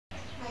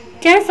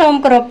ចាសូម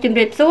គោរពជំ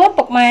រាបសួរ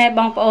ពុកម៉ែប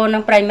ងប្អូននិ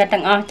ងប្រិយមិត្ត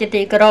ទាំងអស់ជា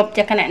ទីគោរព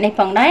ចាគណៈនេះ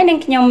ផងដែរនឹង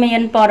ខ្ញុំមា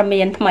នព័ត៌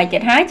មានថ្មីទៀ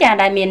តហើយចា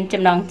ដែលមាន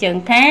ចំណងជើង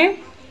ថា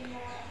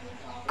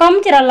កុំ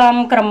ច្រឡំ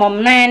ក្រមុំ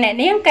ណាអ្នក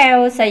នាងកែវ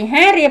សី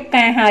ហារៀប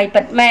ការហើយ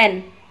ពិតមែន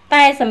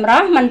តែសម្រ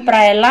ស់មិនប្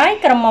រែឡើយ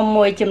ក្រមុំ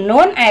មួយចំ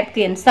នួនអែប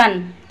គៀនសិន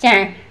ចា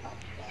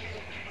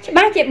ច្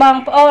បាស់ជាបង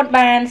ប្អូន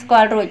បានស្គា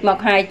ល់រួចមក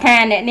ហើយថា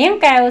អ្នកនាង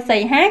កែវសី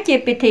ហាជា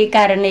ពិធី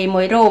ការនី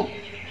មួយរូប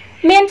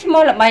មានឈ្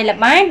មោះល្បីល្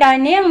បាញដោយ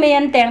នាងមា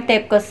នទាំងទេ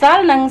ពកោសល្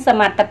យនិងស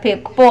មត្ថភាព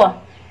ខ្ពស់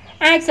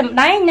អាចសម្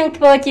ដែងនិង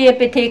ធ្វើជា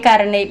ពិធីកា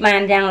រនីបា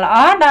នយ៉ាងល្អ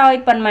ដោយ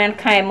ប៉ុន្មាន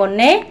ខែមុន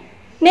នេះ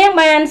នាង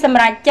បានសម្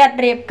រេចចិត្ត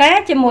រៀបការ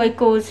ជាមួយ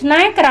គូស្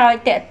នេហ៍ក្រោយ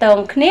តាក់ទង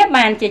គ្នា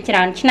បានជាច្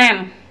រើនឆ្នាំ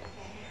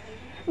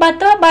បើ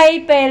ទោះបី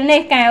ពេល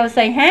នេះកែវ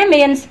សីហា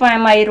មានស្វា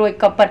មីរួច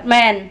ក៏ពិត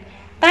មែន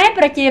តែ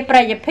ប្រជាប្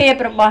រិយភាព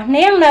របស់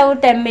នាងនៅ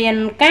តែមាន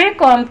ការ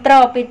គាំទ្រ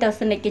ពីទស្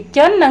សនិកជ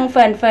ននិងហ្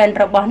វេន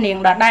របស់នាង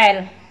ដដែល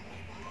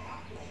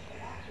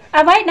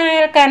អ្វីដែ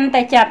លកាន់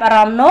តែចាប់អារ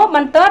ម្មណ៍នោះប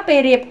ន្ទាប់ពី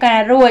រៀបកា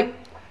ររួច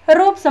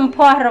រូបសម្ផ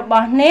ស្សរប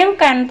ស់នាង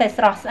កាន់តែ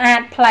ស្រស់ស្អា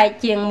តប្លែក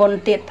ជាងមុន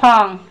ទៀតផ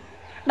ង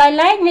ដោយ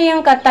ឡែកនាង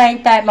ក៏តែង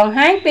តែបង្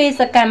ហាញពី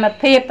សកម្ម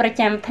ភាពប្រ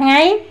ចាំថ្ងៃ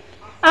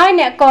ឲ្យ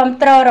អ្នកគាំ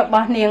ទ្ររប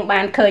ស់នាង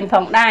បានឃើញផ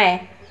ងដែរ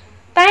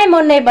តែមុ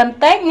ននេះបន្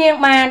តិចនាង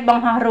បានប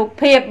ង្ហោះរូប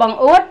ភាពបង្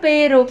អួតពី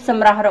រូបស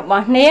ម្រស់រប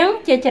ស់នាង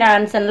ជាច្រើ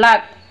នសន្លឹក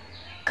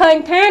ឃើញ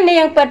ថានា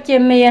ងពិតជា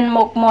មាន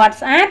មុខមាត់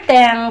ស្អាត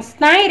ទាំងស្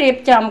នៃរៀប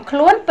ចំខ្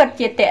លួនពិត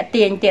ជាទាក់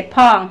ទាញទៀតផ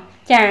ង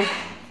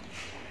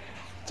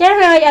ចា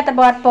ហើយអត្ថ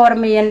បទព័ត៌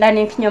មានដែល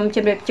នាងខ្ញុំជ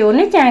ម្រាបជូន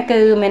នេះចា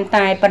គឺមិន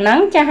តែប៉ុណ្ណឹង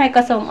ចាហើយ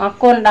ក៏សូមអរ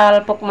គុណដ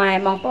ល់ពុកម៉ែ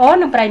បងប្អូន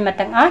និងប្រិយមិត្ត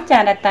ទាំងអស់ចា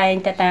ដែលតែង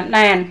តែតាម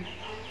ដាន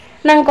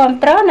និងគាំ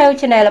ទ្រនៅ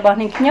Channel របស់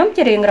នាងខ្ញុំ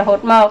ជារៀងរហូត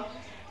មក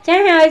ចា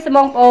ហើយសូមប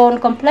ងប្អូន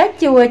កុំភ្លេច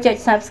ជួយចុច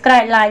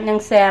Subscribe Like និង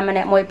Share ម្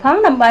នាក់មួយផង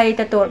ដើម្បី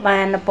ទទួលបា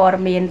នព័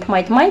ត៌មានថ្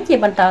មីៗជា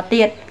បន្ត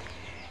ទៀត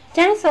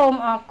ចាសូម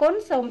អរគុណ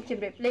សូមជ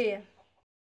ម្រាបលា